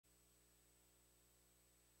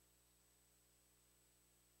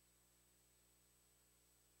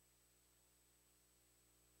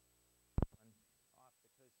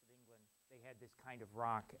had this kind of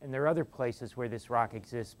rock, and there are other places where this rock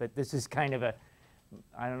exists, but this is kind of a,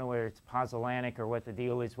 I don't know whether it's pozzolanic or what the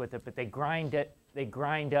deal is with it, but they grind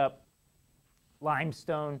up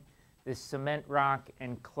limestone, this cement rock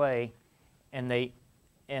and clay, and they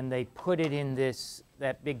put it in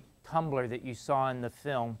that big tumbler that you saw in the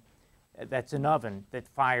film. That's an oven that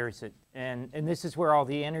fires it, and this is where all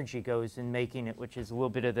the energy goes in making it, which is a little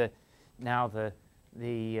bit of the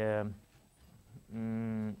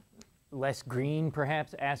less green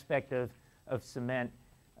perhaps aspect of cement,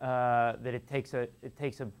 that it takes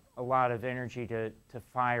a lot of energy to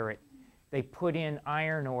fire it. They put in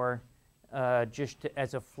iron ore just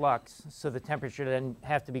as a flux, so the temperature doesn't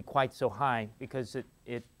have to be quite so high, because it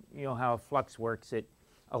you know how a flux works. It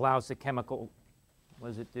allows the chemical, what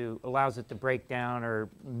does it do? Allows it to break down or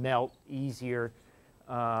melt easier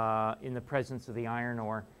in the presence of the iron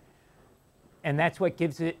ore. And that's what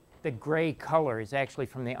gives it the gray color, is actually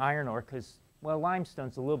from the iron ore, because, well,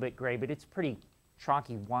 limestone's a little bit gray, but it's pretty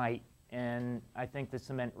chalky white. And I think the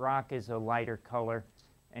cement rock is a lighter color,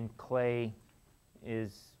 and clay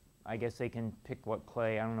is, I guess they can pick what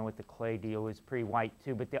clay. I don't know what the clay deal is, pretty white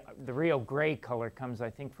too. But the real gray color comes,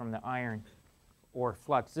 I think, from the iron ore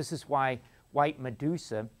flux. This is why white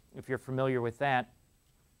Medusa, if you're familiar with that,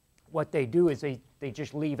 what they do is they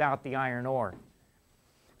just leave out the iron ore.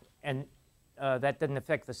 And that doesn't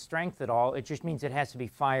affect the strength at all. It just means it has to be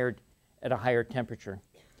fired at a higher temperature.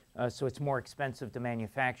 So it's more expensive to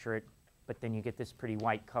manufacture it, but then you get this pretty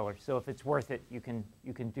white color. So if it's worth it, you can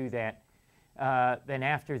do that. Then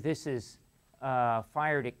after this is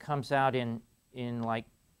fired, it comes out in like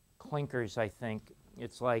clinkers, I think.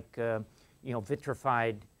 It's like you know,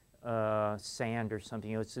 vitrified sand or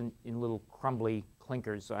something. You know, it's in little crumbly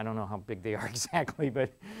clinkers. I don't know how big they are exactly,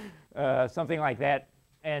 but something like that.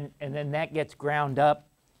 And then that gets ground up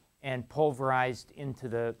and pulverized into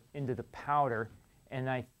the powder. And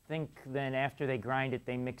I think then after they grind it,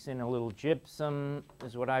 they mix in a little gypsum,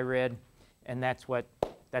 is what I read, and that's what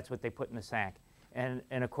they put in the sack. And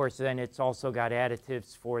of course then it's also got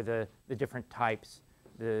additives for the different types,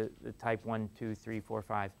 the type 1, 2, 3, 4,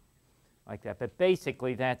 5, like that. But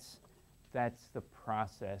basically that's the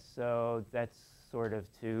process. So that's sort of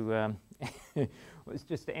to was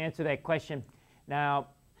just to answer that question. Now,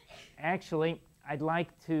 actually, I'd like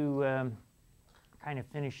to kind of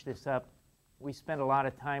finish this up. We spent a lot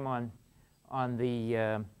of time on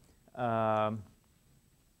the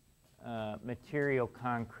material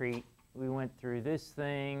concrete. We went through this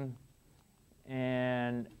thing,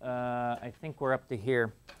 and I think we're up to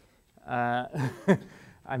here.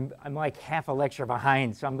 I'm like half a lecture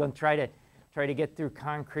behind, so I'm going to try to get through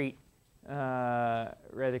concrete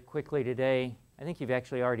rather quickly today. I think you've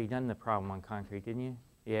actually already done the problem on concrete, didn't you?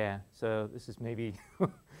 Yeah, so this is maybe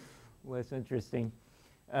less interesting.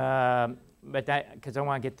 But that, because I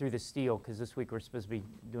want to get through the steel, because this week we're supposed to be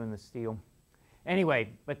doing the steel. Anyway,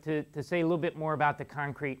 but to say a little bit more about the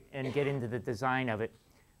concrete and get into the design of it,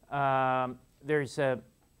 there's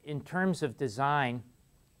in terms of design,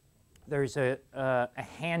 there's a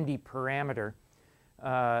handy parameter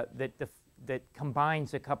that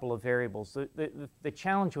combines a couple of variables. The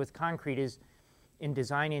challenge with concrete is in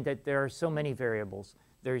designing that there are so many variables.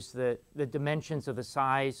 There's the dimensions of the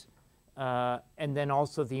size, and then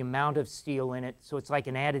also the amount of steel in it. So it's like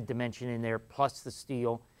an added dimension in there plus the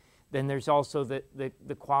steel. Then there's also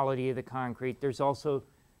the quality of the concrete. There's also,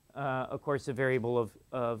 of course, the variable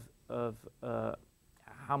of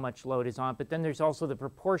how much load is on. But then there's also the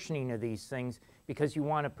proportioning of these things, because you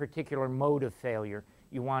want a particular mode of failure.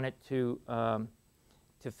 You want it to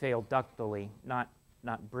fail ductily, not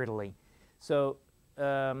brittly. So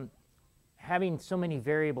having so many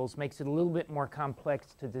variables makes it a little bit more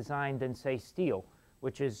complex to design than, say, steel,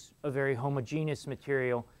 which is a very homogeneous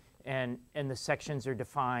material, and the sections are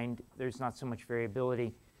defined. There's not so much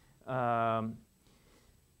variability. To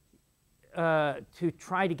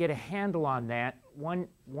try to get a handle on that, one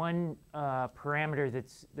parameter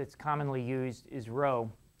that's commonly used is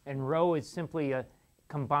rho, and rho is simply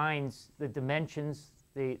combines the dimensions,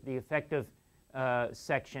 the effective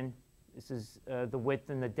section. This is the width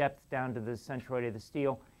and the depth down to the centroid of the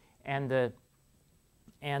steel, and the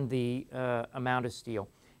amount of steel.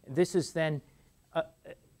 This is then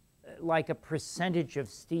like a percentage of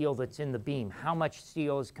steel that's in the beam. How much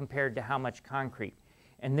steel is compared to how much concrete,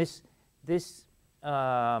 and this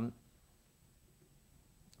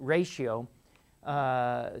ratio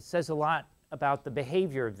says a lot about the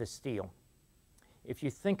behavior of the steel. If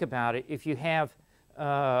you think about it, if you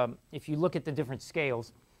look at the different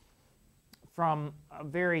scales, from a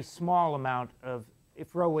very small amount of,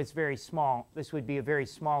 if rho was very small, this would be a very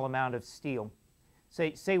small amount of steel.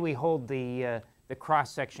 say we hold the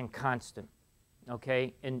cross-section constant,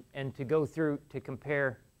 okay? And to go through to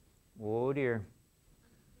compare, oh dear,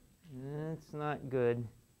 that's not good.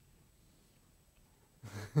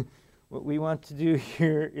 What we want to do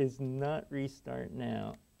here is not restart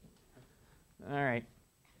now. All right.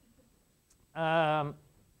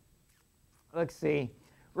 Let's see.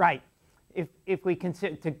 Right. If we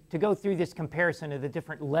consider to go through this comparison of the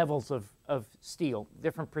different levels of steel,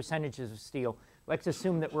 different percentages of steel, let's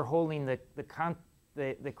assume that we're holding the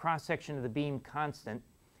cross-section of the beam constant,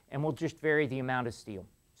 and we'll just vary the amount of steel.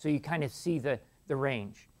 So you kind of see the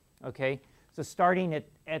range, okay? So starting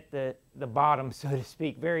at the bottom, so to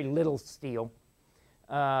speak, very little steel.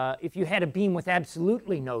 If you had a beam with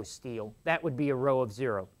absolutely no steel, that would be a row of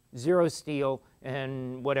 0. 0 steel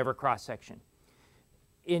and whatever cross-section.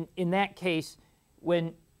 In that case,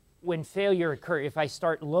 when failure occurs, if I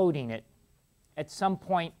start loading it, at some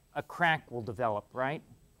point a crack will develop, right?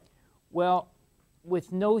 Well,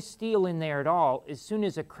 with no steel in there at all, as soon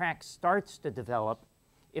as a crack starts to develop,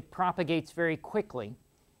 it propagates very quickly,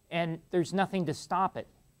 and there's nothing to stop it.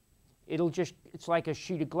 It's like a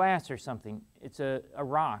sheet of glass or something. It's a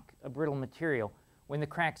rock, a brittle material. When the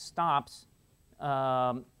crack stops,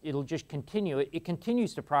 it'll just continue. It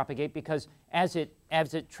continues to propagate because as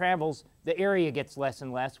it travels, the area gets less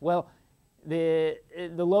and less. Well, the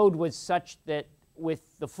load was such that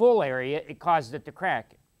with the full area, it caused it to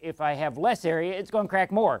crack. If I have less area, it's going to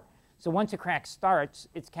crack more. So once a crack starts,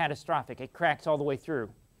 it's catastrophic. It cracks all the way through.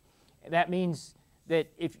 That means that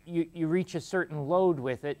if you reach a certain load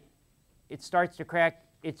with it, it starts to crack.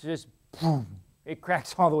 It's just boom. It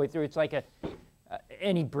cracks all the way through. It's like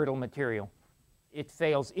any brittle material. It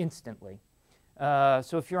fails instantly. So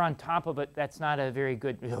if you're on top of it, that's not a very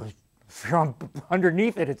good. If you're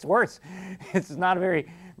underneath it, it's worse. It's not a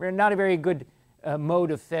very good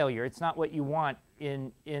mode of failure. It's not what you want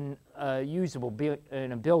in a usable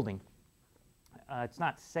in a building. It's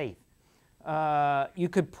not safe. You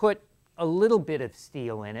could put a little bit of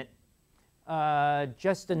steel in it,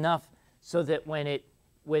 just enough so that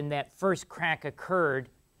when that first crack occurred,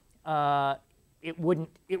 it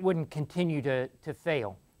wouldn't continue to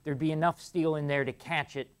fail. There'd be enough steel in there to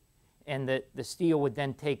catch it, and the steel would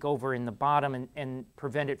then take over in the bottom and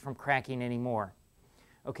prevent it from cracking anymore.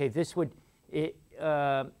 Okay, this would,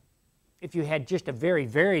 if you had just a very,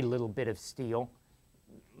 very little bit of steel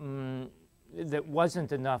that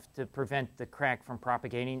wasn't enough to prevent the crack from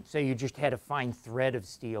propagating, say you just had a fine thread of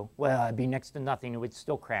steel, well, it'd be next to nothing, it would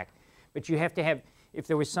still crack. But you have to have, if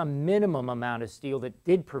there was some minimum amount of steel that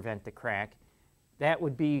did prevent the crack, that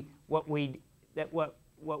would be what we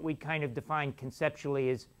kind of define conceptually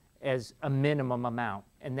as a minimum amount,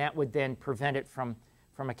 and that would then prevent it from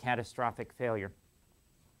a catastrophic failure.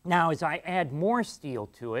 Now, as I add more steel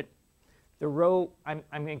to it, the row,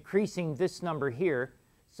 I'm increasing this number here,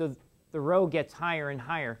 so the row gets higher and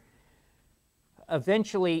higher.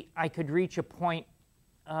 Eventually, I could reach a point,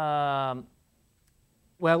 well,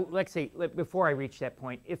 let's say, before I reach that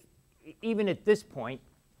point, even at this point,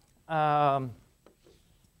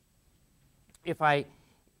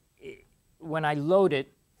 when I load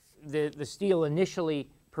it, the steel initially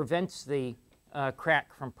prevents the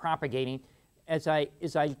crack from propagating. As I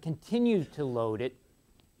continue to load it,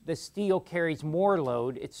 the steel carries more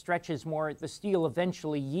load, it stretches more, the steel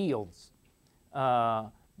eventually yields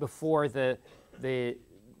before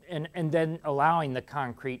and then allowing the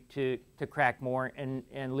concrete to crack more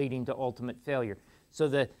and leading to ultimate failure. So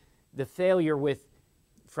the failure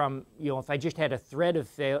from, if I just had a thread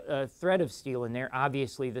of steel in there,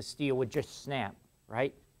 obviously the steel would just snap,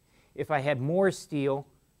 right? If I had more steel,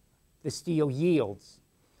 the steel yields.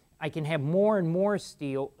 I can have more and more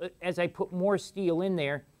steel. As I put more steel in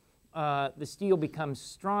there, the steel becomes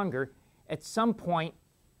stronger. At some point,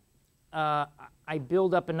 I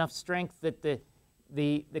build up enough strength that the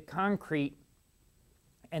concrete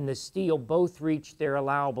and the steel both reach their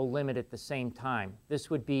allowable limit at the same time. This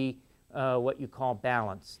would be what you call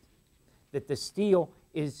balanced. That the steel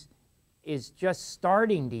is just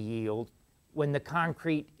starting to yield when the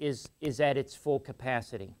concrete is at its full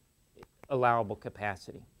capacity, allowable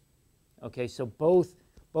capacity. Okay, so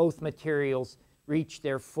both materials reach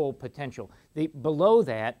their full potential. Below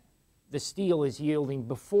that, the steel is yielding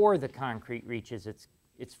before the concrete reaches its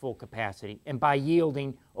full capacity, and by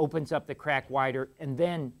yielding opens up the crack wider, and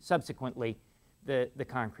then subsequently the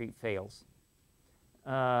concrete fails.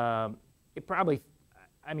 It probably,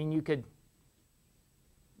 I mean, you could,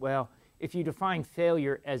 well, if you define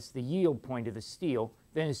failure as the yield point of the steel,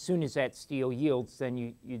 then as soon as that steel yields, then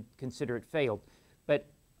you'd consider it failed. But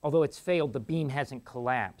although it's failed, the beam hasn't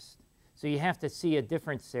collapsed. So you have to see a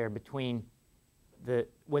difference there between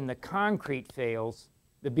when the concrete fails,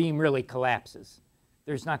 the beam really collapses.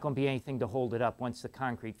 There's not going to be anything to hold it up once the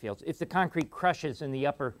concrete fails. If the concrete crushes in the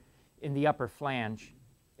upper flange,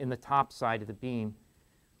 in the top side of the beam,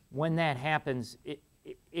 when that happens,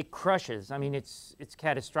 it crushes. I mean, it's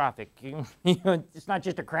catastrophic. It's not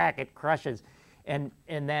just a crack; it crushes, and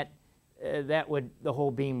the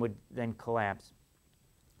whole beam would then collapse.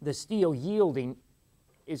 The steel yielding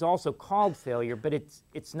is also called failure, but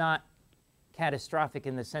it's not catastrophic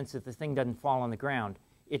in the sense that the thing doesn't fall on the ground.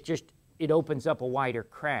 It opens up a wider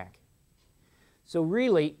crack. So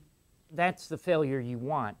really, that's the failure you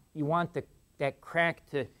want. You want that crack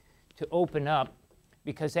to open up,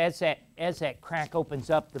 because as that crack opens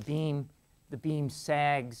up, the beam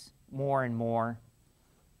sags more and more.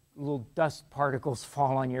 Little dust particles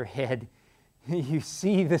fall on your head. You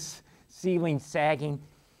see this ceiling sagging.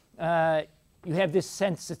 You have this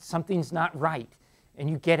sense that something's not right, and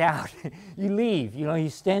you get out. You leave. You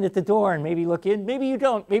stand at the door and maybe look in. Maybe you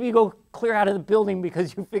don't. Maybe you go clear out of the building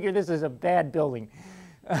because you figure this is a bad building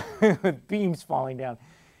with beams falling down.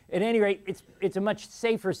 At any rate, it's a much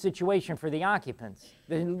safer situation for the occupants.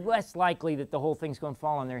 They're less likely that the whole thing's going to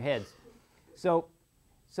fall on their heads. So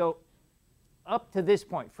up to this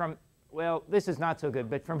point, well, this is not so good,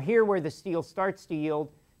 but from here where the steel starts to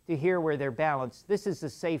yield to here where they're balanced, this is the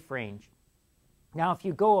safe range. Now, if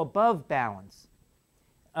you go above balance,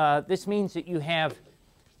 this means that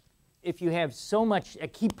if you have so much, I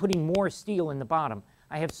keep putting more steel in the bottom.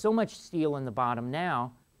 I have so much steel in the bottom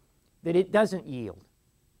now that it doesn't yield.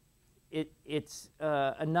 It's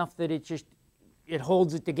enough that it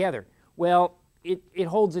holds it together. Well, it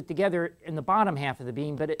holds it together in the bottom half of the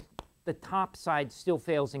beam, but the top side still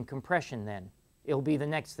fails in compression then. It'll be the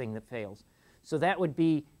next thing that fails. So that would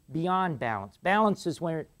be beyond balance. Balance is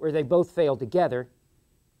where they both fail together.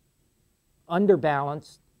 Under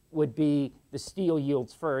balance would be the steel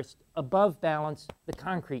yields first. Above balance, the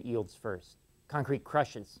concrete yields first. Concrete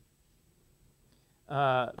crushes.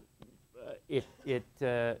 It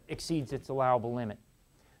exceeds its allowable limit.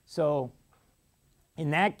 So in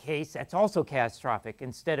that case, that's also catastrophic.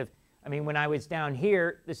 When I was down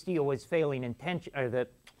here, the steel was failing in tension, or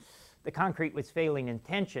the concrete was failing in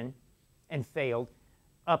tension and failed.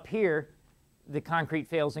 Up here, the concrete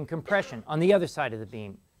fails in compression on the other side of the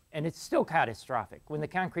beam, and it's still catastrophic. When the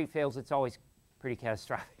concrete fails, it's always pretty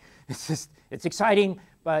catastrophic. It's exciting,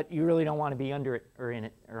 but you really don't want to be under it or in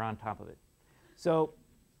it or on top of it. So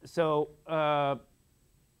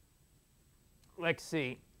let's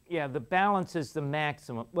see. Yeah, the balance is the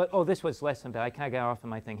maximum. Well, oh, this was less than balance. I kind of got off of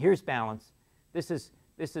my thing. Here's balance. This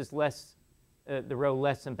is less, the row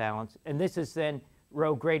less than balance, and this is then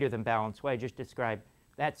row greater than balance, what I just described.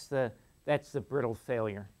 That's the brittle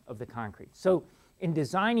failure of the concrete. So in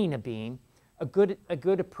designing a beam, a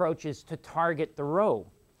good approach is to target the row,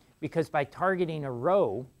 because by targeting a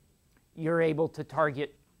row, you're able to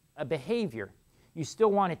target a behavior. You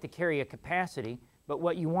still want it to carry a capacity, but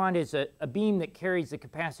what you want is a beam that carries the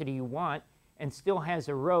capacity you want and still has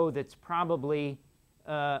a row that's probably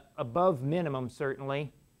above minimum,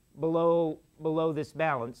 certainly, below this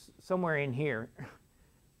balance, somewhere in here,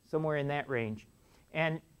 somewhere in that range.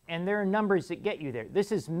 And there are numbers that get you there.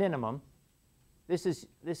 This is minimum. This is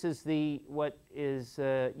what is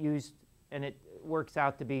used, and it works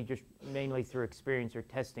out to be just mainly through experience or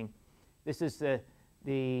testing. This is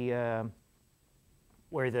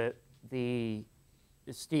where the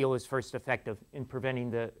steel is first effective in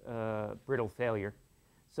preventing the brittle failure.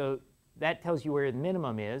 So that tells you where the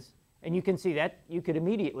minimum is, and you can see that. You could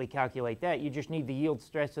immediately calculate that. You just need the yield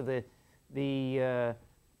stress of the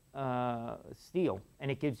steel,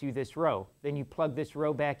 and it gives you this row. Then you plug this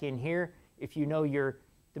row back in here. If you know your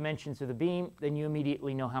dimensions of the beam, then you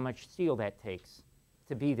immediately know how much steel that takes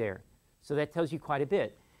to be there. So that tells you quite a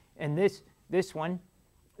bit. And this has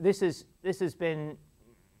been,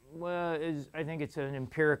 well, I think it's an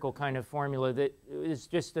empirical kind of formula that is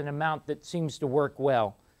just an amount that seems to work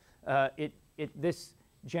well. This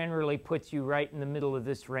generally puts you right in the middle of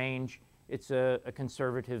this range. It's a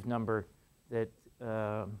conservative number that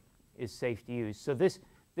is safe to use. So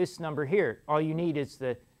this number here, all you need is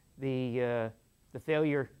the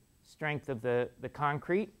failure strength of the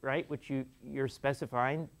concrete, right, which you're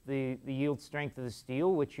specifying, the yield strength of the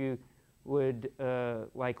steel, which you would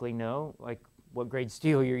likely know, like what grade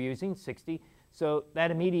steel you're using, 60. So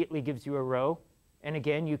that immediately gives you a row. And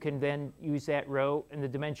again, you can then use that row and the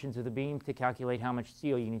dimensions of the beam to calculate how much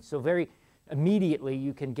steel you need. So very immediately,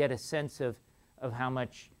 you can get a sense of how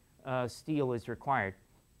much steel is required.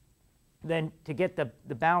 Then to get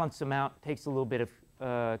the balance amount takes a little bit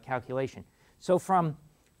of calculation. So from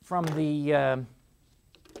the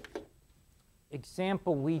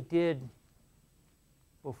example we did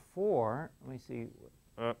before, let me see.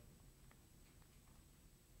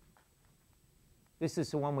 This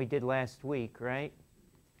is the one we did last week, right?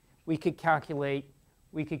 We could calculate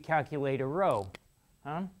a row.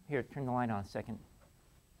 Huh? Here, turn the light on a second.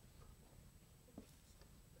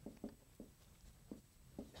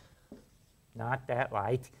 Not that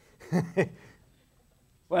light.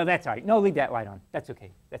 Well, that's all right. No, leave that light on. That's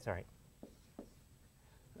okay. That's all right.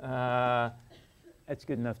 That's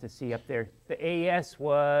good enough to see up there. The AS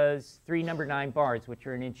was 3 number 9 bars, which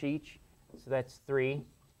are an inch each. So that's 3.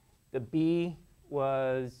 The B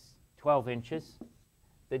was 12 inches.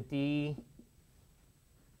 The D,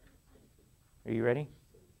 are you ready?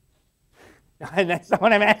 That's not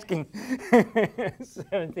what I'm asking.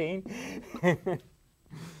 17.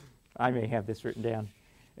 I may have this written down.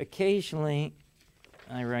 Occasionally,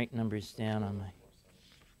 I write numbers down on my...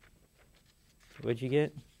 What'd you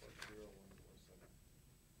get?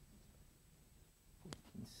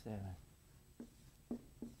 7.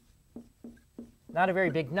 Not a very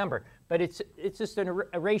big number, but it's just a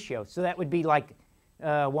ratio. So that would be like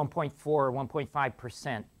 1.4 or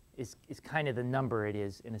 1.5% is kind of the number it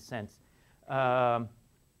is in a sense.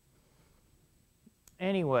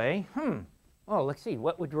 Anyway, oh, let's see.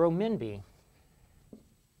 What would rho min be?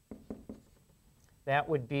 That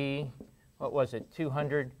would be, what was it,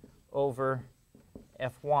 200 over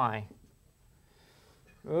Fy.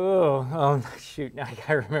 Oh, shoot. Now I got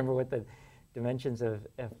to remember what the dimensions of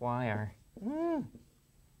Fy are. I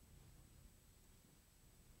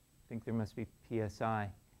think there must be PSI.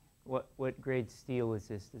 What grade steel is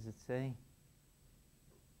this? Does it say?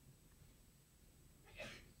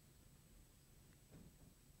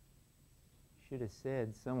 Should have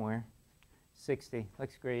said somewhere. 60.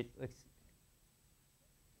 Looks great.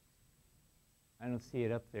 I don't see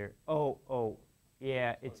it up there. Oh,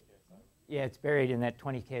 yeah, it's buried in that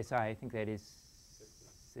 20 KSI. I think that is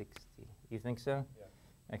 60. You think so?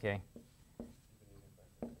 Yeah. Okay.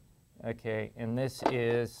 Okay, and this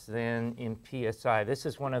is then in PSI. This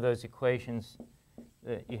is one of those equations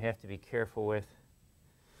that you have to be careful with.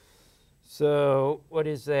 So what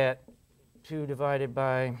is that? 2 divided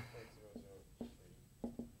by...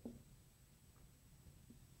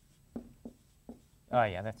 Oh,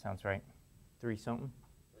 yeah, that sounds right. 3 something?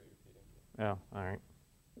 Oh, all right.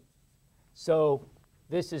 So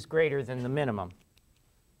this is greater than the minimum.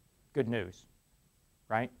 Good news,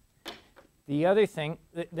 right? The other thing,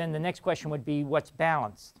 then the next question would be what's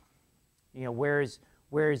balanced? You know, where is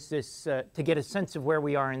this, to get a sense of where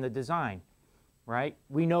we are in the design, right?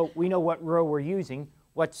 We know what row we're using,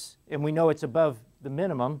 and we know it's above the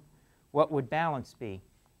minimum. What would balance be?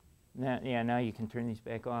 Now you can turn these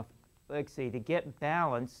back off. Let's see, to get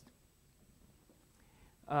balanced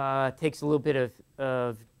takes a little bit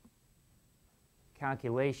of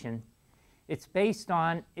calculation. It's based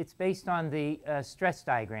on the stress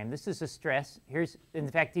diagram. This is a stress. In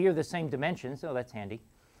fact, here are the same dimensions. Oh, that's handy.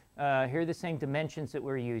 Here are the same dimensions that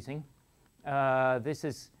we're using. This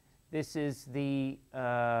is the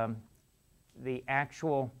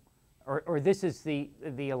actual, or this is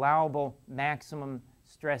the allowable maximum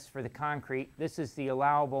stress for the concrete. This is the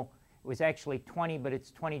allowable. It was actually 20, but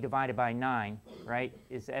it's 20 divided by 9, right?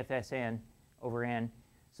 Is FSN over N.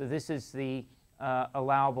 So this is the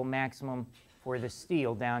allowable maximum for the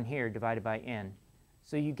steel down here divided by N.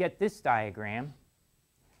 So you get this diagram.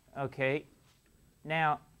 Okay.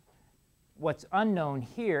 Now, what's unknown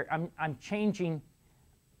here, I'm changing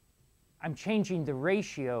the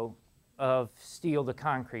ratio of steel to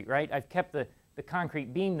concrete, right? I've kept the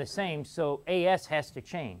concrete beam the same, so AS has to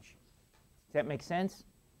change. Does that make sense?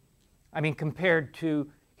 I mean, compared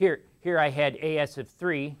to here I had AS of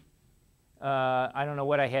 3. I don't know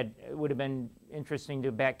what I had. It would have been interesting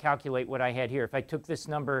to back calculate what I had here. If I took this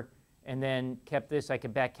number and then kept this, I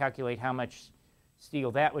could back calculate how much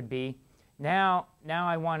steel that would be. Now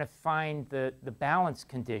I want to find the balance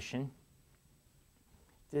condition.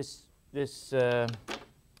 This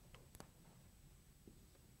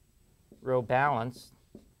row balance.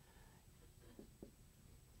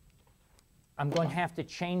 I'm going to have to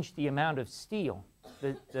change the amount of steel.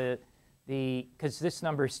 Because this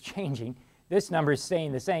number is changing. This number is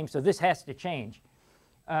staying the same, so this has to change.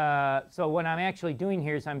 So what I'm actually doing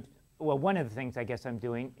here is one of the things I guess I'm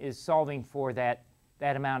doing is solving for that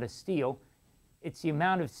amount of steel. It's the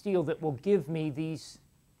amount of steel that will give me these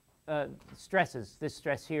stresses, this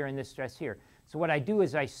stress here and this stress here. So what I do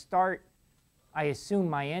is I assume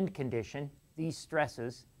my end condition, these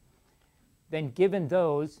stresses. Then given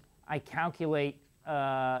those, I calculate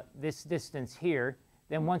this distance here.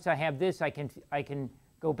 Then once I have this, I can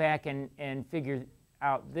go back and figure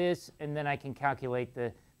out this, and then I can calculate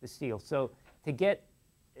the steel. So to get,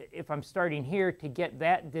 if I'm starting here, to get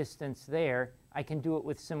that distance there, I can do it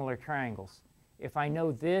with similar triangles. If I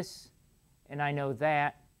know this and I know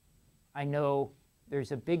that, I know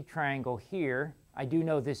there's a big triangle here. I do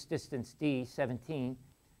know this distance d, 17.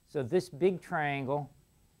 So this big triangle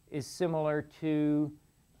is similar to,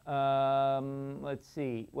 let's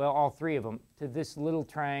see, well, all three of them, to this little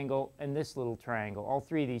triangle and this little triangle, all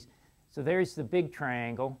three of these. So there's the big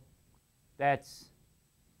triangle. That's,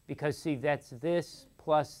 because see, that's this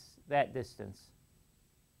plus that distance.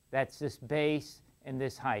 That's this base and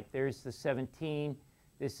this height. There's the 17.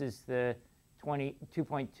 This is the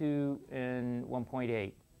 2.2 and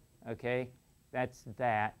 1.8. Okay, that's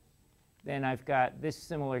that. Then I've got this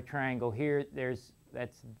similar triangle here.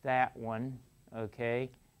 That's that one. Okay,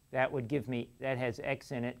 that would give me, that has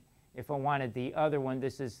x in it. If I wanted the other one,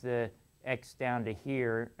 this is the x down to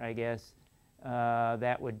here, I guess.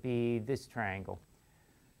 That would be this triangle.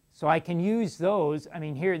 So I can use those. I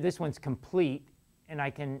mean, here, this one's complete, and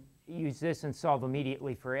I can use this and solve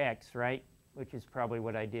immediately for x, right? Which is probably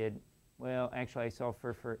what I did. Well, actually, I solved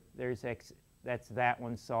for there's x. That's that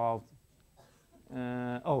one solved.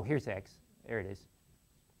 Oh, here's x. There it is.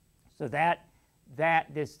 So that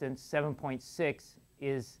distance, 7.6,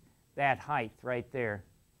 is that height right there.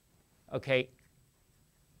 Okay.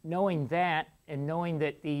 Knowing that, and knowing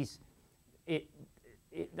that these,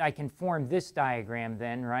 I can form this diagram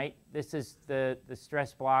then, right? This is the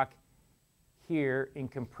stress block here in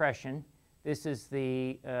compression. This is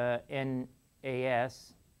the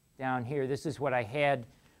NAS down here. This is what I had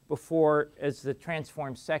before as the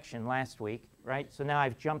transform section last week, right? So now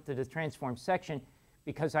I've jumped to the transform section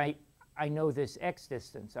because I know this x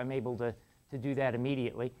distance. I'm able to do that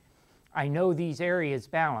immediately. I know these areas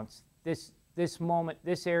balance. This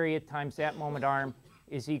area times that moment arm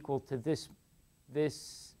is equal to this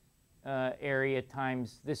area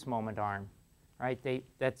times this moment arm, right?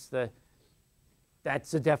 That's the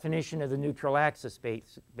definition of the neutral axis,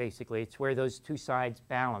 basically. It's where those two sides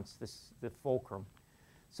balance, the fulcrum.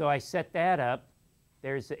 So I set that up.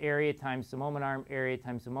 There's the area times the moment arm, area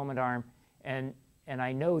times the moment arm, and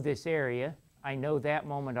I know this area. I know that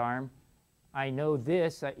moment arm. I know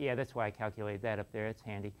this. Yeah, that's why I calculated that up there. It's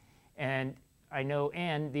handy. And I know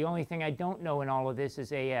n. The only thing I don't know in all of this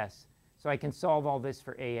is AS. So I can solve all this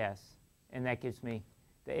for AS, and that gives me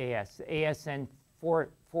the AS. The ASN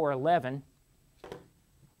 411.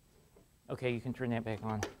 Okay, you can turn that back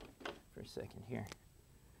on for a second here.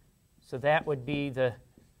 So that would be the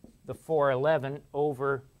 411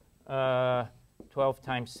 over 12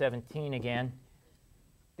 times 17 again.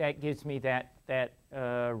 That gives me that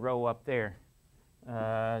row up there,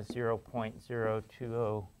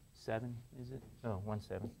 0.0207, is it? Oh,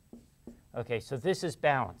 17. Okay, so this is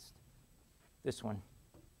balanced, this one.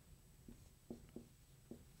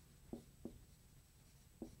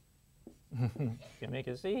 Can make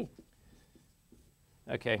a C.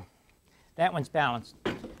 Okay, that one's balanced.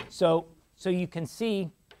 So you can see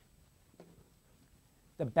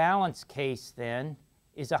the balance case then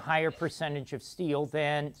is a higher percentage of steel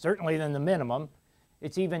than, certainly than the minimum.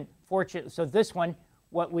 It's even fortunate. So this one,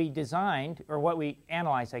 what we designed, or what we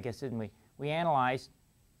analyzed, I guess, didn't we? We analyzed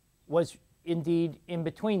was indeed in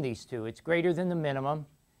between these two. It's greater than the minimum,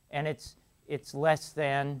 and it's less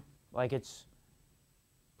than, like it's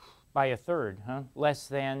by a third, less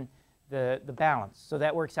than the balance. So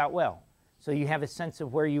that works out well. So you have a sense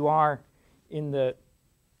of where you are in the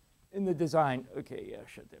design. Okay, yeah,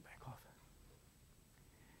 shut that back off.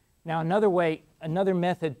 Now another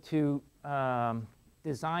method to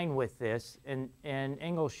design with this, and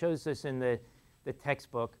Engel shows this in the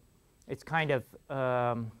textbook. It's kind of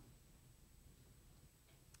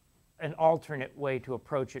an alternate way to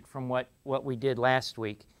approach it from what we did last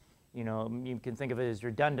week. You know, you can think of it as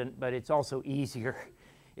redundant, but it's also easier.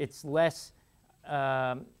 It's less,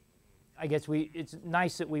 I guess it's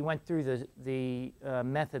nice that we went through the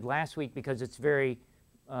method last week because it's very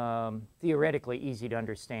theoretically easy to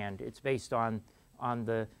understand. It's based on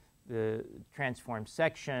the transform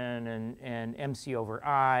section and MC over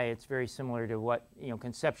I. It's very similar to what,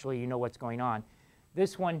 conceptually you know what's going on.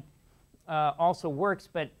 This one also works,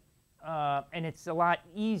 but and it's a lot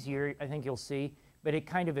easier, I think you'll see, but it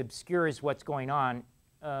kind of obscures what's going on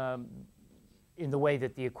in the way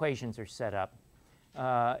that the equations are set up.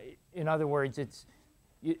 In other words, it's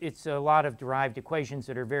a lot of derived equations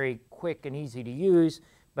that are very quick and easy to use,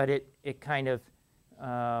 but it kind of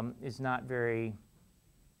is not very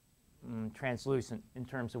translucent in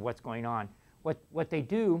terms of what's going on. What they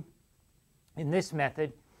do in this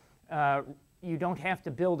method, you don't have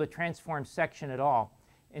to build a transform section at all.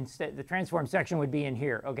 instead, the transform section would be in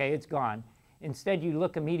here. Okay, it's gone. Instead, you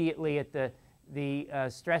look immediately at the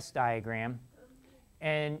stress diagram,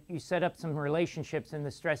 and you set up some relationships in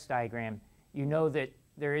the stress diagram. You know that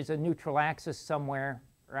there is a neutral axis somewhere,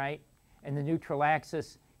 right? And the neutral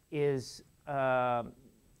axis is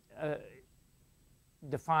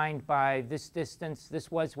defined by this distance. This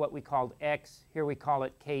was what we called x. Here we call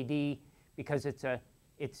it kd because it's a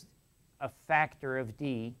factor of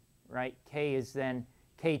d, right? K is then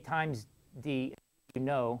k times d. You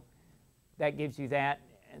know, that gives you that.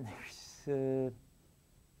 And there's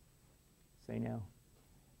say no.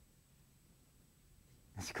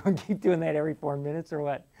 It's going to keep doing that every 4 minutes or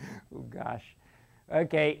what? Oh gosh.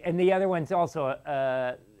 Okay, and the other one's also if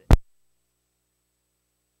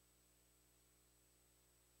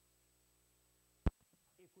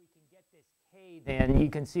we can get this k, then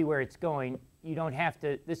you can see where it's going. You don't have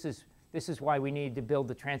to. This is why we needed to build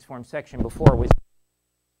the transform section before. Was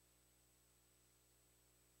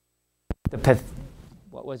the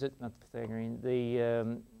what was it? Not the Pythagorean.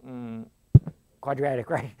 The quadratic,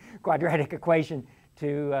 right? Quadratic equation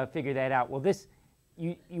to figure that out. Well, this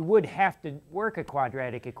you would have to work a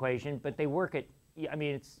quadratic equation, but they work it. I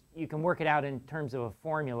mean, you can work it out in terms of a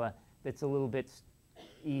formula that's a little bit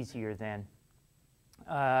easier then.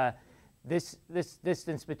 This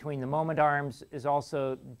distance between the moment arms is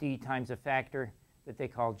also d times a factor that they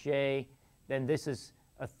call j. Then this is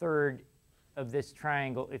a third of this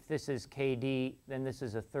triangle. If this is kd, then this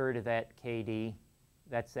is a third of that kd.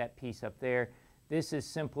 That's that piece up there. This is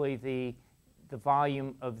simply the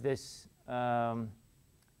volume of this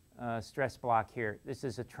stress block here. This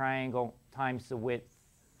is a triangle times the width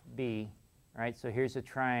b. Right? So here's a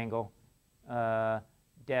triangle.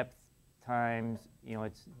 Depth times,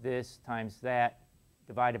 it's this times that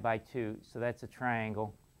divided by 2. So that's a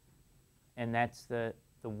triangle. And that's the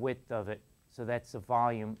width of it. So that's the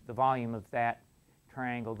volume of that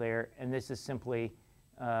triangle there. And this is simply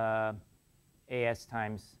AS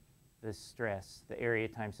times the stress, the area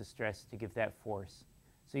times the stress to give that force.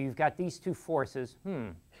 So you've got these two forces.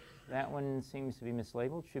 That one seems to be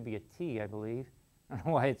mislabeled. Should be a T, I believe. I don't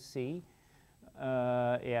know why it's C.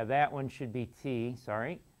 Yeah, that one should be T.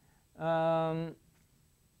 Sorry. And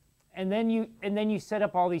then you set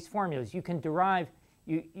up all these formulas. You can derive.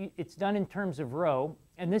 It's done in terms of rho,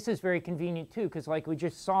 and this is very convenient too, because like we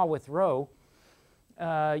just saw with rho,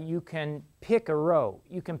 you can pick a rho.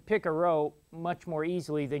 You can pick a rho much more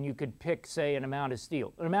easily than you could pick, say, an amount of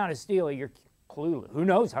steel. An amount of steel, you're clueless. Who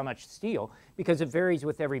knows how much steel? Because it varies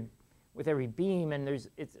with every beam, and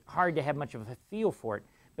it's hard to have much of a feel for it.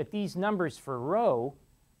 But these numbers for rho,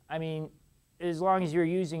 I mean, as long as you're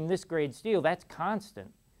using this grade steel, that's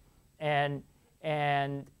constant. And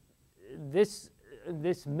this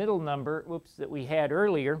middle number, whoops, that we had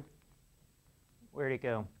earlier, where'd it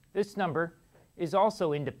go? This number is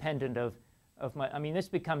also independent of I mean, this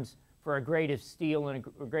becomes, for a grade of steel and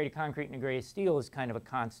a grade of concrete and a grade of steel is kind of a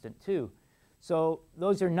constant too. So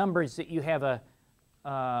those are numbers that you have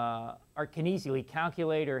can easily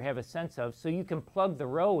calculate or have a sense of. So you can plug the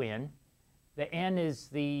rho in. The n is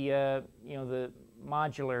the the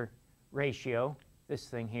modular ratio, this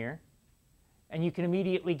thing here, and you can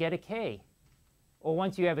immediately get a k. Well,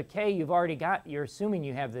 once you have a k, you're assuming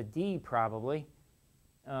you have the d probably.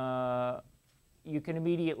 You can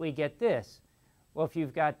immediately get this. Well, if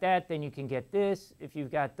you've got that, then you can get this. If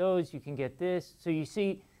you've got those, you can get this. So you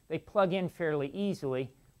see, they plug in fairly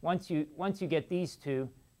easily. Once you get these two,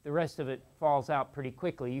 the rest of it falls out pretty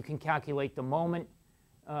quickly. You can calculate the moment.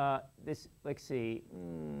 Let's see.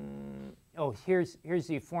 Oh, here's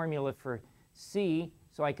the formula for C.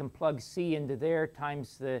 So I can plug C into there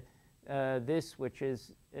times this, which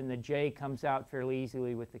is, and the J comes out fairly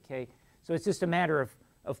easily with the K. So it's just a matter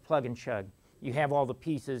of plug and chug. You have all the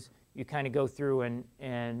pieces. You kind of go through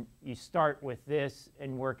and you start with this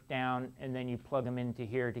and work down, and then you plug them into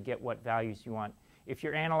here to get what values you want. If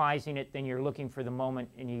you're analyzing it, then you're looking for the moment,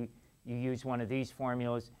 and you use one of these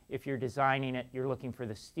formulas. If you're designing it, you're looking for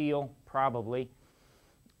the steel, probably.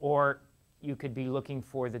 Or you could be looking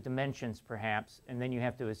for the dimensions, perhaps, and then you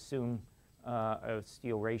have to assume a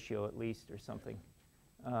steel ratio at least or something.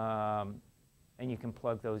 And you can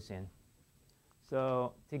plug those in.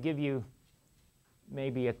 So to give you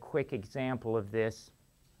maybe a quick example of this,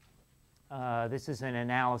 this is an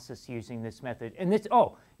analysis using this method. And this,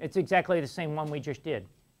 it's exactly the same one we just did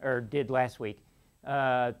last week.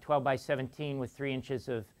 12 by 17 with 3 inches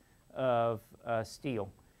of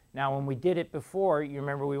steel. Now, when we did it before, you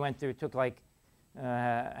remember we went through, it took like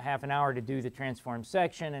half an hour to do the transform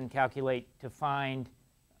section and calculate to find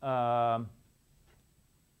KD,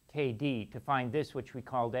 to find this, which we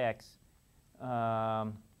called X.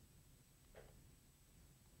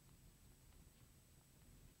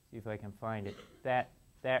 See if I can find it. That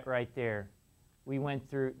right there. We went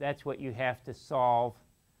through, that's what you have to solve,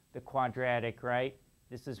 the quadratic, right?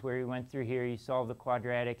 This is where you went through here. You solve the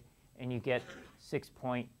quadratic, and you get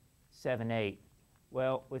 6.78.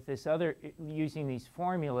 Well, with this other, using these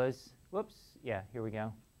formulas, whoops, yeah, here we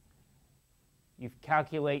go. You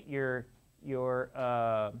calculate your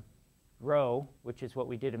row, which is what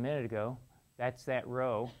we did a minute ago. That's that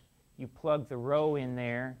row. You plug the row in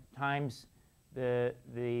there times the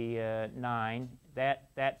 9.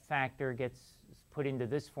 That factor gets put into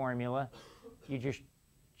this formula. You just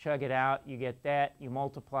chug it out. You get that. You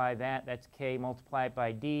multiply that. That's K. Multiply it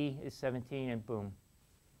by D is 17, and boom.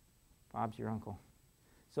 Bob's your uncle.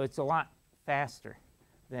 So it's a lot faster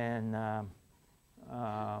than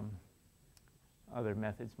other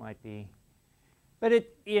methods might be. But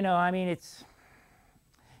it, you know, I mean, it's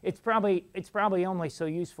probably only so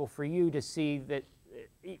useful for you to see that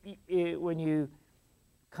when you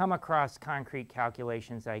come across concrete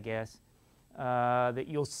calculations, I guess, that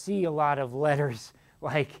you'll see a lot of letters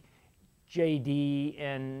like JD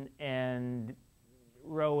and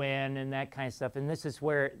rho n and that kind of stuff. And this is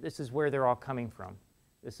where they're all coming from.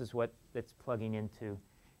 This is what that's plugging into,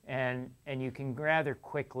 and you can rather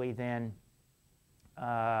quickly then.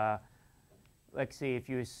 Let's see, if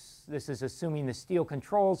you, this is assuming the steel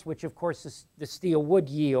controls, which of course the steel would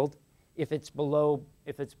yield if it's below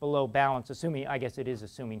balance. Assuming, I guess it is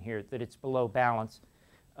assuming here that it's below balance,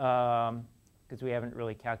 because we haven't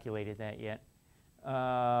really calculated that yet.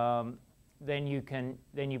 Then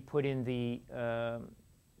you put in the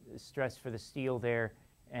stress for the steel there,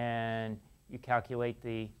 and you calculate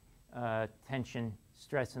the tension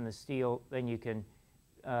stress in the steel. Then you can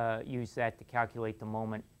use that to calculate the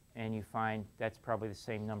moment, and you find that's probably the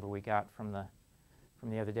same number we got from the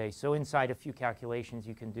other day. So inside a few calculations,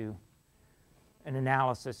 you can do an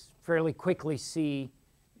analysis, fairly quickly see,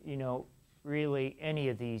 you know, really any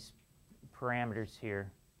of these parameters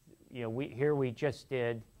here. You know, we just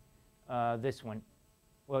did this one.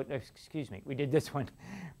 Well, excuse me, we did this one.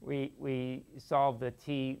 We solved the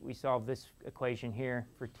T. We solved this equation here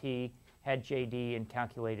for T, had JD, and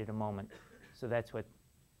calculated a moment. So that's what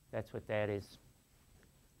that is.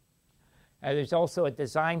 There's also a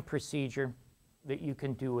design procedure that you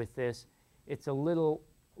can do with this. It's a little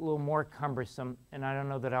more cumbersome, and I don't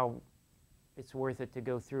know that it's worth it to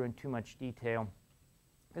go through in too much detail,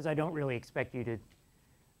 because I don't really expect you to.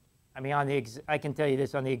 I mean, I can tell you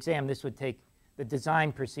this, on the exam, this would take the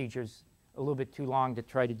design procedures a little bit too long to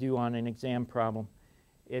try to do on an exam problem.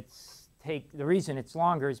 The reason it's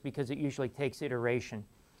longer is because it usually takes iteration.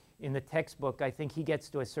 In the textbook, I think he gets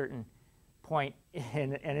to a certain point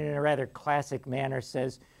and in a rather classic manner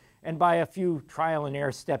says, and by a few trial and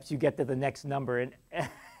error steps, you get to the next number. And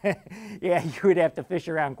yeah, you would have to fish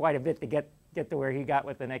around quite a bit to get to where he got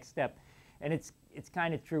with the next step. And it's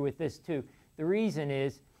kind of true with this too. The reason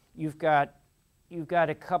is you've got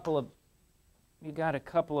a couple of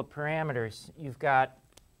parameters. You've got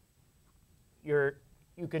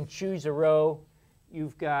you can choose a row.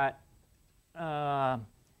 You've got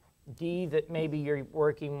D that maybe you're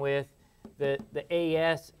working with. The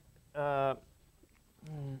AS, let's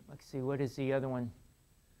see, what is the other one?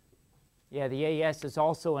 Yeah, the AS is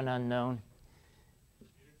also an unknown.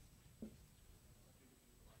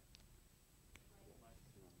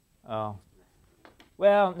 Oh.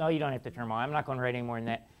 Well, no, you don't have to turn them on. I'm not going to write any more than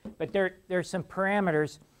that. But there's some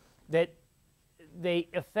parameters that they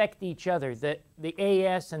affect each other. The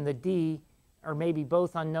AS and the D are maybe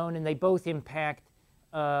both unknown, and they both impact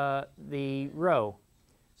the row.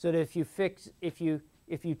 So that if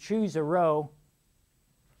you choose a row,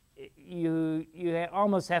 you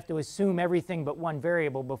almost have to assume everything but one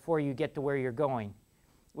variable before you get to where you're going,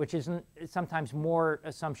 which is sometimes more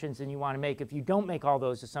assumptions than you want to make. If you don't make all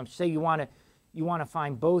those assumptions, say you want to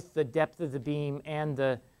find both the depth of the beam and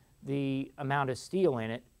the amount of steel in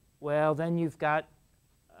it, well, then you've got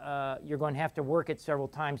you're going to have to work it several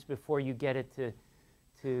times before you get it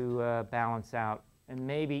to balance out. And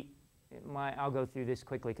maybe I'll go through this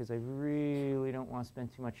quickly because I really don't want to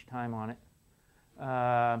spend too much time on it.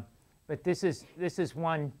 But this is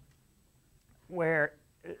one where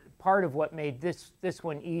part of what made this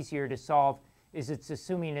one easier to solve is it's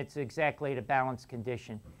assuming it's exactly at a balanced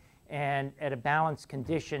condition. And at a balanced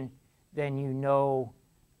condition, then you know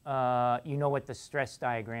what the stress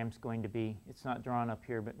diagram is going to be. It's not drawn up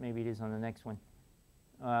here, but maybe it is on the next one.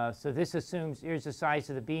 So this assumes here's the size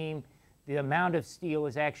of the beam. The amount of steel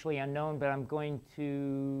is actually unknown, but I'm going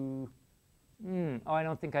to. I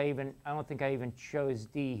don't think I even chose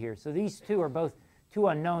D here. So these two are both two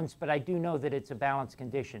unknowns, but I do know that it's a balanced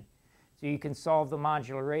condition. So you can solve the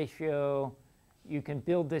modular ratio. You can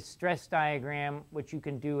build this stress diagram, which you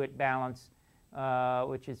can do at balance,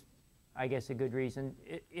 which is, I guess, a good reason.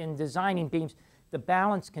 In designing beams, the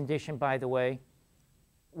balance condition, by the way,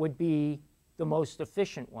 would be the most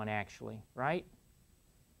efficient one, actually, right?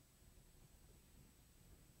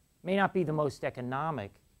 May not be the most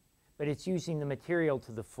economic, but it's using the material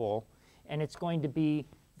to the full, and it's going to be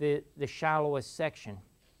the shallowest section.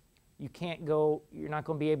 You can't go, you're not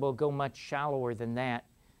going to be able to go much shallower than that.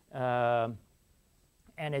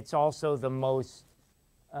 And it's also the most,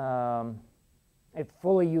 it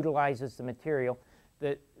fully utilizes the material.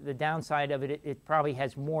 The downside of it, it probably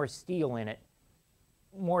has more steel in it.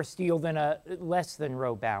 More steel than less than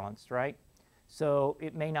row balanced, right? So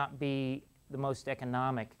it may not be the most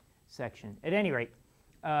economic section. At any rate,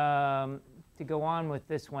 to go on with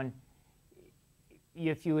this one,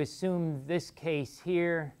 if you assume this case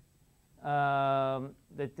here,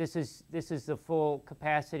 that this is the full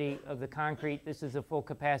capacity of the concrete, this is the full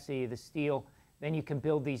capacity of the steel, then you can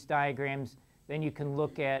build these diagrams. Then you can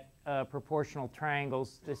look at proportional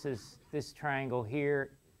triangles. This is this triangle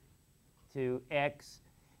here to X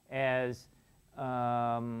as,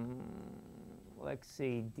 let's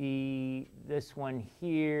see, D, this one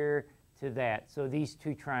here to that. So these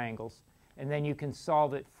two triangles. And then you can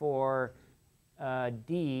solve it for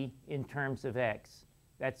D in terms of X.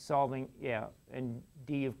 That's solving, yeah, and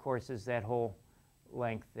D, of course, is that whole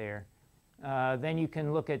length there. Then you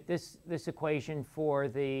can look at this equation for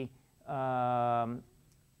the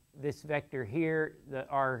this vector here, the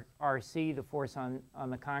RC, the force on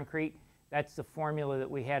the concrete. That's the formula that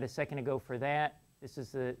we had a second ago for that. This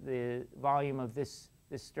is the volume of this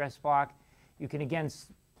stress block. You can again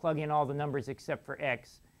plug in all the numbers except for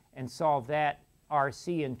X and solve that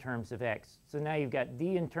RC in terms of X. So now you've got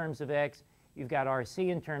D in terms of X, you've got RC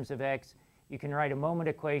in terms of X. You can write a moment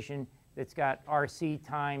equation that's got RC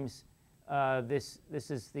times this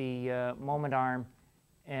is the moment arm,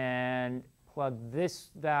 and plug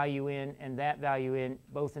this value in and that value in,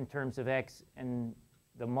 both in terms of X, and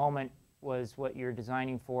the moment was what you're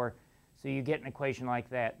designing for. So you get an equation like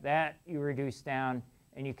that. That you reduce down,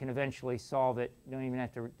 and you can eventually solve it. You don't even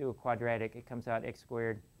have to do a quadratic. It comes out X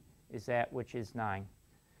squared is that, which is 9.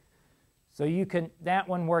 So you can, that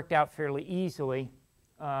one worked out fairly easily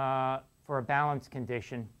for a balance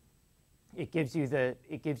condition. It gives you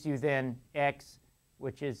then X,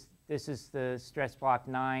 which is, this is the stress block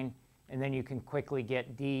 9, and then you can quickly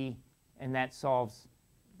get D, and that solves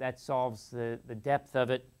the depth of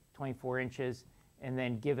it, 24 inches, and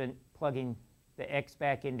then plugging the X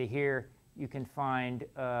back into here, you can find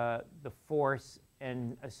the force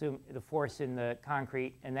and assume the force in the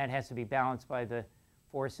concrete, and that has to be balanced by the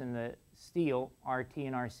force in the steel, RT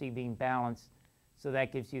and RC being balanced. So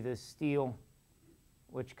that gives you the steel,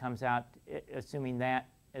 which comes out, assuming that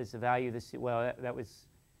as the value of the steel, well, that was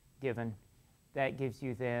given. That gives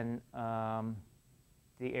you then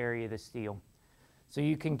the area of the steel. So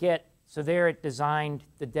you can get, so there it designed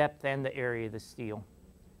the depth and the area of the steel,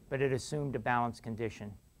 but it assumed a balanced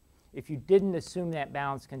condition. If you didn't assume that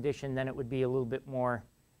balanced condition, then it would be a little bit more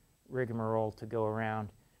rigmarole to go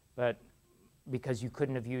around, but because you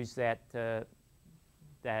couldn't have used that,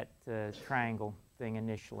 triangle thing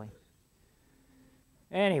initially.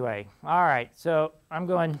 Anyway, all right, so I'm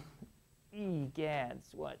going,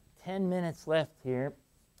 egads, what, 10 minutes left here.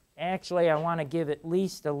 Actually, I want to give at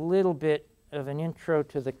least a little bit of an intro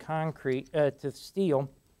to the concrete, to steel,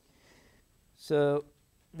 so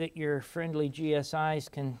that your friendly GSIs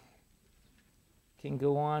can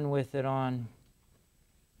go on with it on.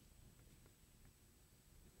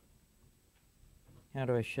 How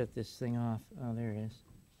do I shut this thing off? Oh, there it is.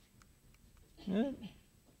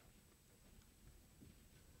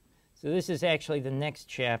 So this is actually the next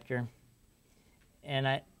chapter,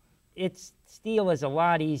 and steel is a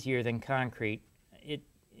lot easier than concrete. It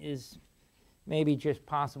is maybe just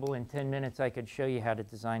possible in 10 minutes I could show you how to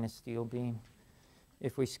design a steel beam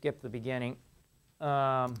if we skip the beginning.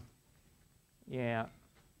 Yeah,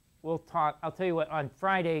 we'll talk. I'll tell you what, on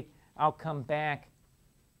Friday I'll come back.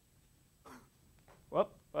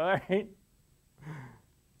 Whoop, all right.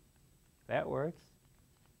 That works.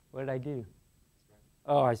 What did I do?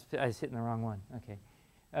 Oh, I was hitting the wrong one. Okay.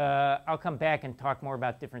 I'll come back and talk more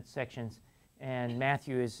about different sections. And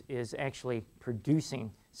Matthew is actually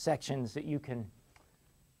producing sections that you can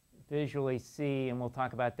visually see, and we'll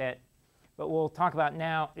talk about that. But what we'll talk about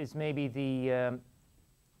now is maybe the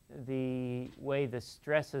way the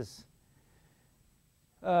stresses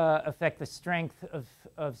affect the strength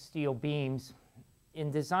of steel beams. In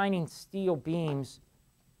designing steel beams,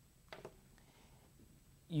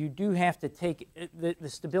 you do have to take, the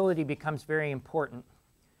stability becomes very important.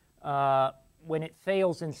 When it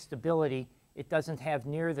fails in stability, it doesn't have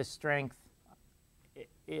near the strength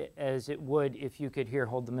as it would if you could, here,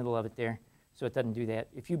 hold the middle of it there, so it doesn't do that.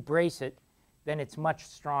 If you brace it, then it's much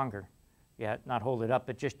stronger. Yeah, not hold it up,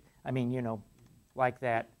 but just, I mean, you know, like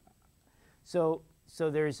that. So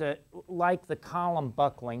there's a, like the column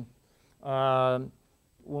buckling,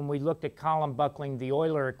 when we looked at column buckling, the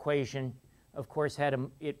Euler equation, of course, had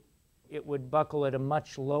it would buckle at a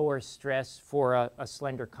much lower stress for a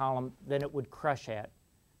slender column than it would crush at.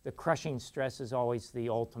 The crushing stress is always the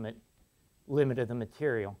ultimate limit of the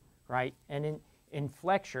material, right? And in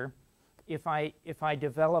flexure, if I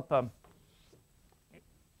develop a,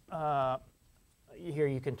 here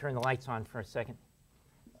you can turn the lights on for a second.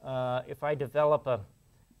 If I develop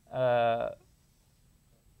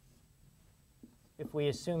if we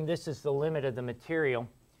assume this is the limit of the material,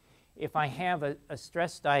 if I have a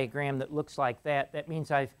stress diagram that looks like that, that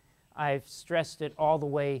means I've stressed it all the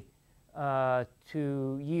way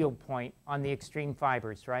to yield point on the extreme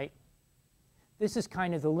fibers, right? This is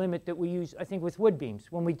kind of the limit that we use, I think, with wood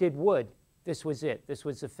beams. When we did wood, this was it. This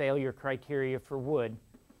was the failure criteria for wood.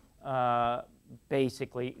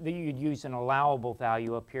 Basically, you'd use an allowable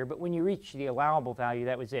value up here, but when you reach the allowable value,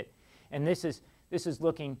 that was it. And this is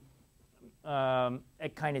looking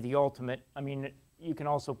at kind of the ultimate. I mean, you can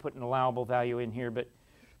also put an allowable value in here, but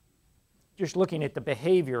just looking at the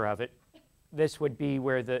behavior of it, this would be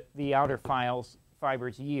where the outer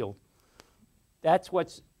fibers yield. That's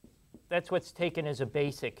what's taken as a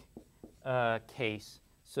basic case,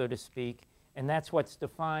 so to speak, and that's what's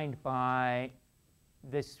defined by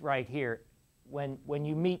this right here. When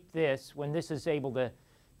you meet this, when this is able to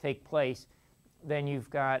take place, then you've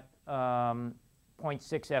got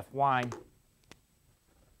 0.6 Fy.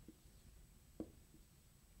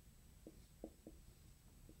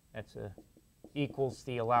 That's equals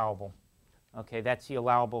the allowable. Okay, that's the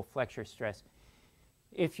allowable flexure stress.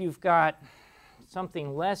 If you've got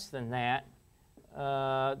something less than that,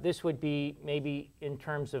 this would be maybe in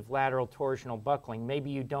terms of lateral torsional buckling. Maybe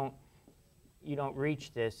you don't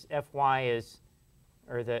reach this. Fy is,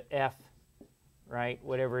 or the F, right,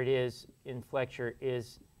 whatever it is in flexure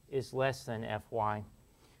is less than Fy.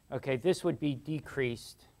 Okay, this would be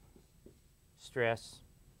decreased stress.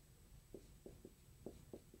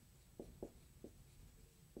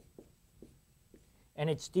 And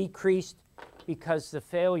it's decreased because the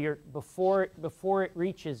failure, before it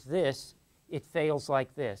reaches this, it fails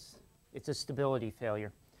like this. It's a stability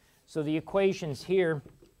failure. So the equations here,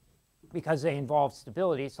 because they involve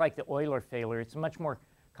stability, it's like the Euler failure. It's much more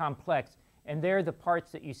complex. And they're the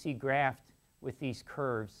parts that you see graphed with these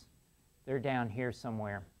curves. They're down here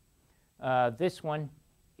somewhere. This one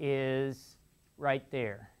is right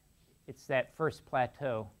there. It's that first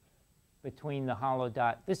plateau between the hollow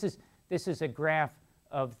dot. This is a graph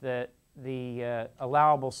of the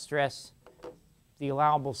allowable stress,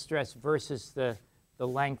 versus the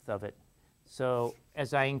length of it. So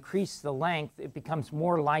as I increase the length, it becomes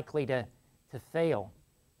more likely to fail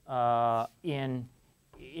in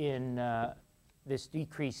this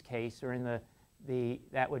decrease case, or in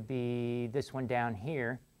that would be this one down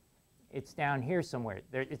here. It's down here somewhere.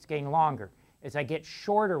 It's getting longer. As I get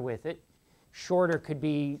shorter with it, shorter could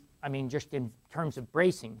be, I mean, just in terms of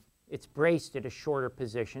bracing. It's braced at a shorter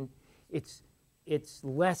position. It's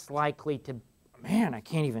less likely to, man, I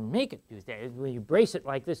can't even make it do that. When you brace it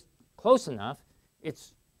like this close enough,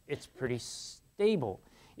 it's pretty stable.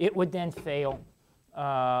 It would then fail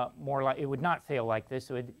more like, it would not fail like this.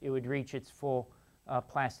 It would reach its full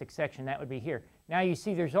plastic section. That would be here. Now you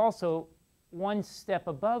see there's also one step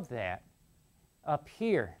above that up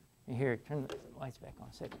here. And here, turn the lights back on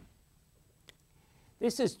a second.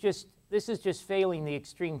 This is just failing the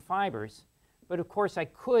extreme fibers, but of course I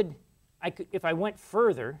could if I went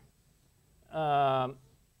further, I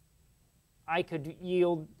could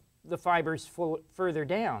yield the fibers further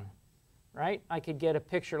down, right? I could get a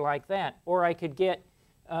picture like that, or I could get,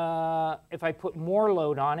 if I put more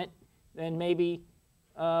load on it, then maybe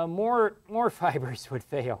more fibers would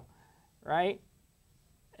fail, right?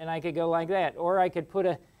 And I could go like that, or I could put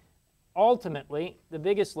ultimately, the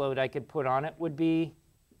biggest load I could put on it would be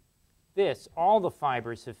this. All the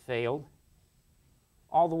fibers have failed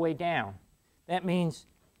all the way down. That means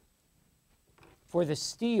for the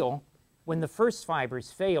steel, when the first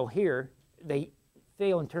fibers fail here, they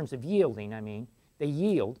fail in terms of yielding, I mean. They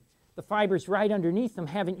yield. The fibers right underneath them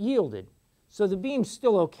haven't yielded. So the beam's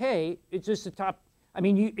still okay. It's just the top. I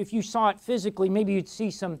mean, if you saw it physically, maybe you'd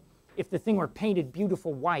see some, if the thing were painted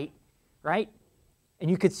beautiful white, right? And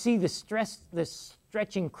you could see the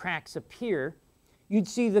stretching cracks appear. you'd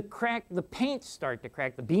see the paint start to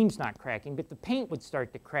crack. The beam's not cracking, but the paint would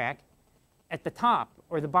start to crack at the top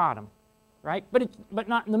or the bottom, right? But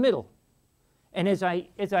not in the middle. And as I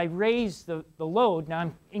raise the load, now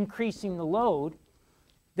I'm increasing the load,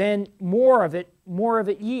 then more of it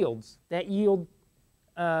yields. That yield,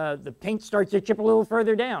 the paint starts to chip a little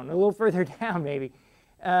further down maybe,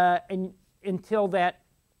 and until that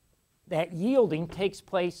yielding takes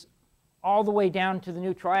place all the way down to the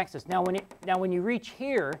neutral axis. Now when you reach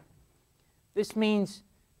here, this means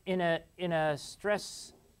in a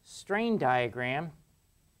stress strain diagram,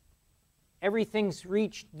 everything's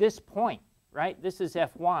reached this point, right? This is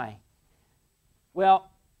Fy.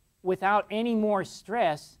 Well, without any more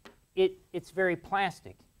stress, it's very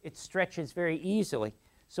plastic. It stretches very easily.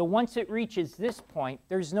 So once it reaches this point,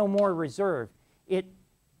 there's no more reserve. It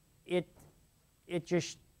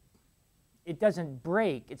doesn't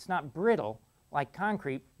break. It's not brittle like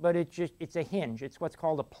concrete, but it's a hinge. It's what's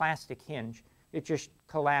called a plastic hinge. It just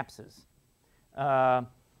collapses.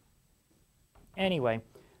 Anyway,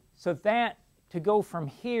 so that to go from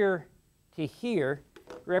here to here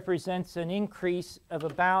represents an increase of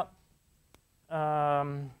about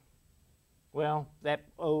an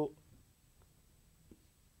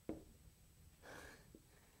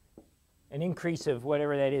increase of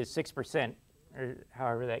whatever that is, 6%, or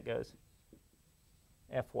however that goes.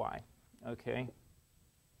 Fy, okay.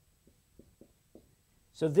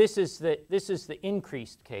 So this is the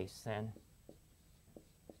increased case then.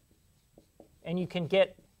 And you can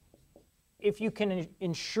get, if you can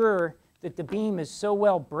ensure that the beam is so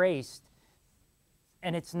well braced,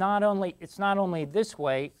 and it's not only this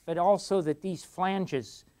way, but also that these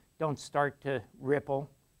flanges don't start to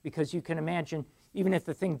ripple, because you can imagine, even if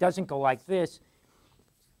the thing doesn't go like this,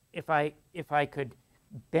 if I could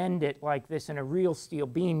bend it like this in a real steel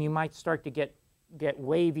beam, you might start to get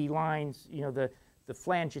wavy lines. You know, the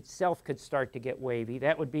flange itself could start to get wavy.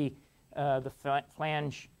 That would be the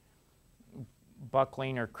flange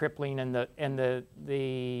buckling or crippling, and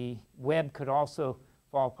the web could also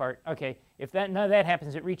fall apart. Okay, if none of that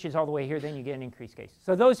happens, it reaches all the way here, then you get an increased case.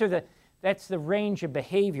 So that's the range of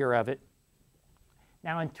behavior of it.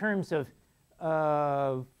 Now, in terms of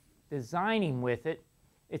designing with it,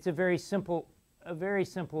 it's a very simple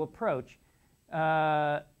approach.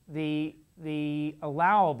 The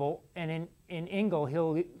allowable, and in Engel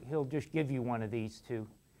he'll just give you one of these two.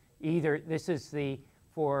 Either this is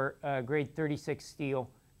for grade 36 steel,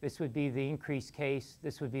 this would be the increased case,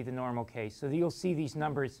 this would be the normal case. So you'll see these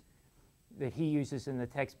numbers that he uses in the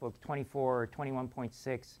textbook, 24 or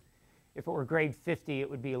 21.6. If it were grade 50, it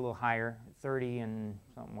would be a little higher, 30 and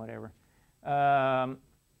something, whatever. And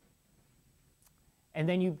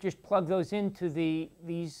then you just plug those into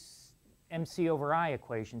these MC over I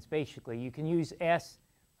equations, basically. You can use S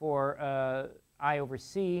for I over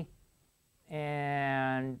C,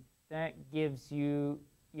 and that gives you,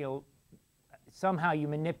 somehow you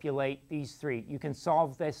manipulate these three. You can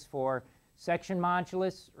solve this for section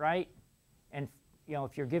modulus, right? And,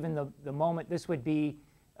 if you're given the moment, this would be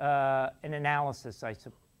an analysis,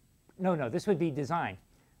 No, this would be design,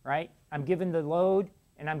 right? I'm given the load,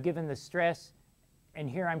 and I'm given the stress, and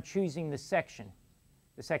here I'm choosing the section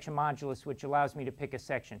modulus, which allows me to pick a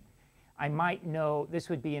section. I might know, this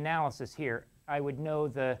would be analysis here. I would know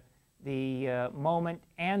the moment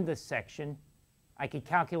and the section. I could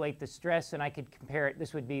calculate the stress, and I could compare it.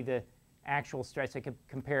 This would be the actual stress. I could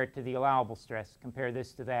compare it to the allowable stress, compare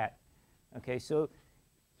this to that. Okay, so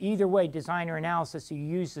either way, design or analysis, you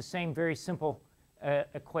use the same very simple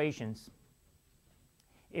equations.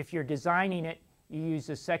 If you're designing it, you use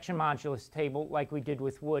the section modulus table like we did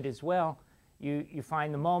with wood as well. You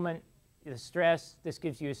find the moment, the stress. This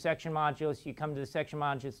gives you a section modulus. You come to the section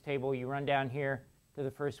modulus table. You run down here to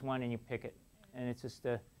the first one, and you pick it. And it's just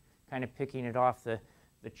kind of picking it off the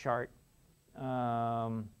chart.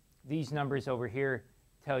 These numbers over here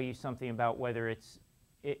tell you something about whether it's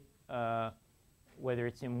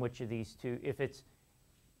in which of these two. If it's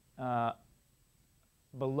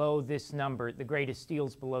below this number, the grade of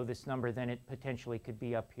steel's below this number, then it potentially could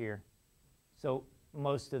be up here. So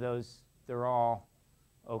most of those, they're all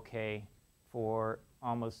okay for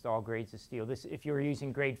almost all grades of steel. If you were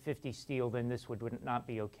using grade 50 steel, then this would not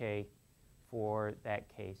be okay for that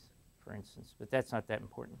case, for instance. But that's not that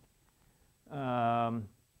important. 1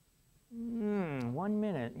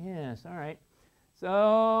 minute, yes, all right.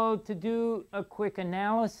 So to do a quick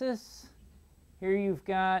analysis, here you've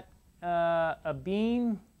got a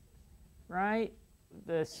beam, right?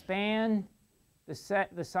 The span, the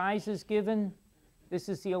size is given. This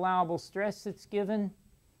is the allowable stress that's given.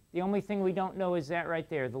 The only thing we don't know is that right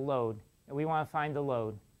there, the load. And we want to find the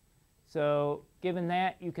load. So given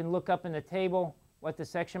that, you can look up in the table what the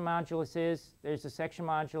section modulus is. There's the section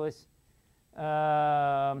modulus.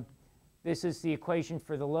 This is the equation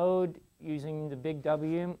for the load using the big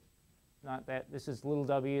W. Not that. This is little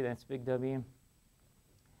w. That's big W.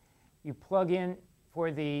 You plug in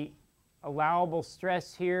for the allowable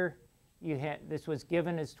stress here. This was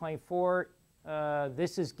given as 24.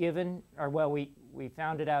 This is given, or well, we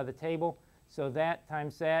found it out of the table. So that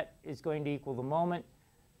times that is going to equal the moment.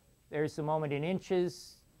 There's the moment in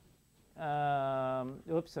inches.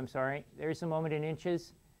 Oops, I'm sorry. There's the moment in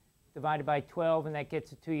inches divided by 12, and that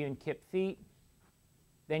gets it to you in kip feet.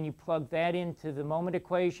 Then you plug that into the moment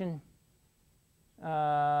equation.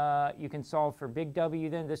 You can solve for big W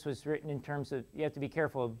then. This was written in terms of, you have to be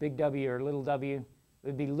careful of big W or little w. It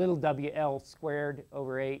would be little WL squared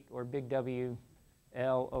over 8 or big WL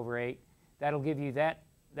over 8. That'll give you that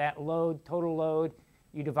load, total load.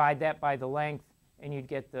 You divide that by the length, and you'd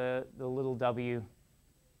get the little w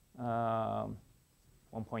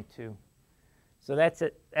 1.2. So that's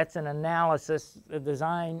it. That's an analysis. The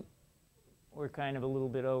design, we're kind of a little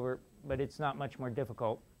bit over, but it's not much more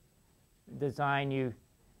difficult. Design,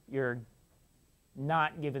 you're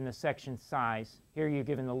not given the section size. Here you're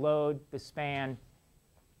given the load, the span.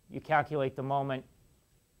 You calculate the moment.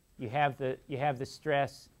 You have the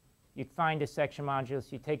stress. You find a section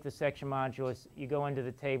modulus. You take the section modulus. You go into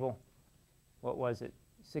the table. What was it?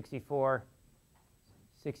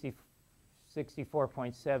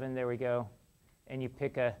 64.7. There we go. And you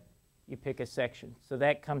pick a section. So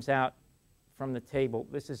that comes out from the table.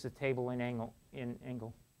 This is the table in angle.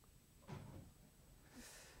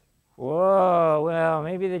 Whoa, well,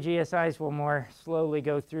 maybe the GSIs will more slowly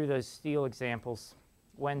go through those steel examples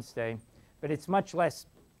Wednesday, but it's much less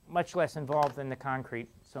involved than the concrete,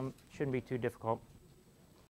 so it shouldn't be too difficult.